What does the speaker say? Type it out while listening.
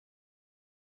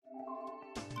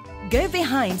Go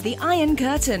behind the Iron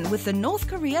Curtain with the North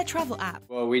Korea travel app.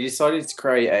 Well, we decided to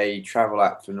create a travel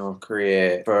app for North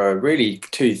Korea for really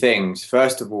two things.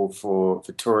 First of all, for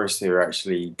tourists who are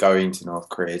actually going to North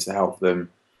Korea to help them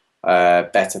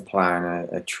better plan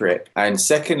a trip. And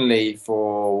secondly,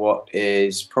 for what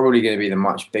is probably going to be the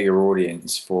much bigger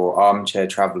audience for armchair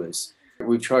travelers.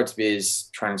 We've tried to be as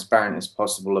transparent as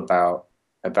possible about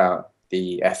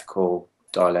the ethical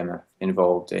dilemma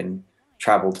involved in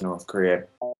travel to North Korea.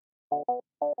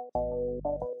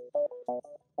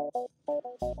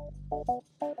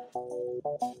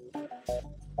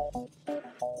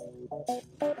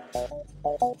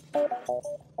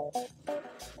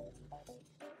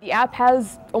 The app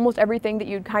has almost everything that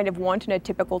you'd kind of want in a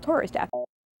typical tourist app.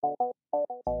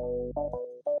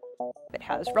 It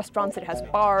has restaurants, it has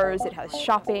bars, it has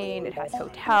shopping, it has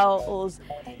hotels,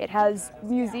 it has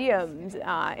museums,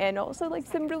 and also like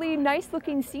some really nice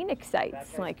looking scenic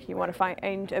sites. Like you want to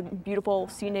find a beautiful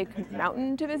scenic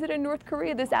mountain to visit in North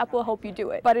Korea, this app will help you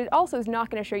do it. But it also is not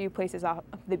going to show you places off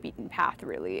the beaten path,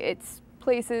 really. It's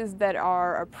places that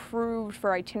are approved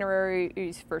for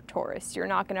itineraries for tourists. You're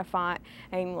not going to find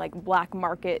like black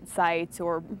market sites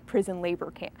or prison labor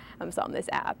camps on this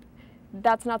app.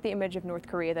 That's not the image of North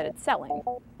Korea that it's selling.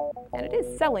 And it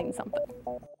is selling something.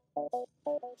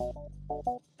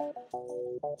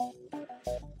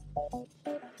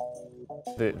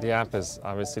 The app is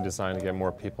obviously designed to get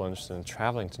more people interested in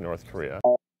traveling to North Korea.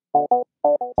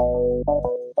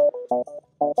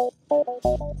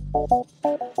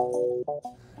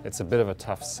 It's a bit of a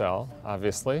tough sell,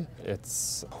 obviously.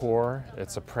 It's poor,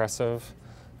 it's oppressive,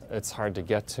 it's hard to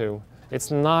get to.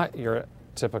 It's not your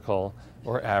typical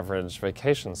or average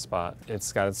vacation spot.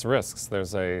 It's got its risks.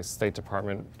 There's a State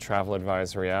Department travel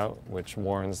advisory out which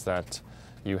warns that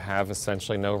you have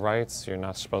essentially no rights. You're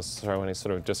not supposed to show any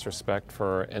sort of disrespect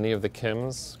for any of the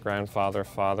Kims, grandfather,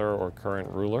 father, or current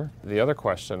ruler. The other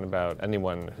question about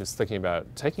anyone who's thinking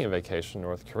about taking a vacation in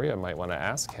North Korea might want to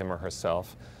ask him or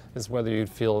herself is whether you'd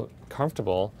feel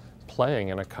comfortable playing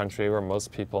in a country where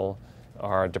most people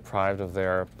are deprived of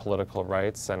their political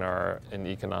rights and are in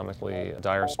economically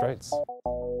dire straits.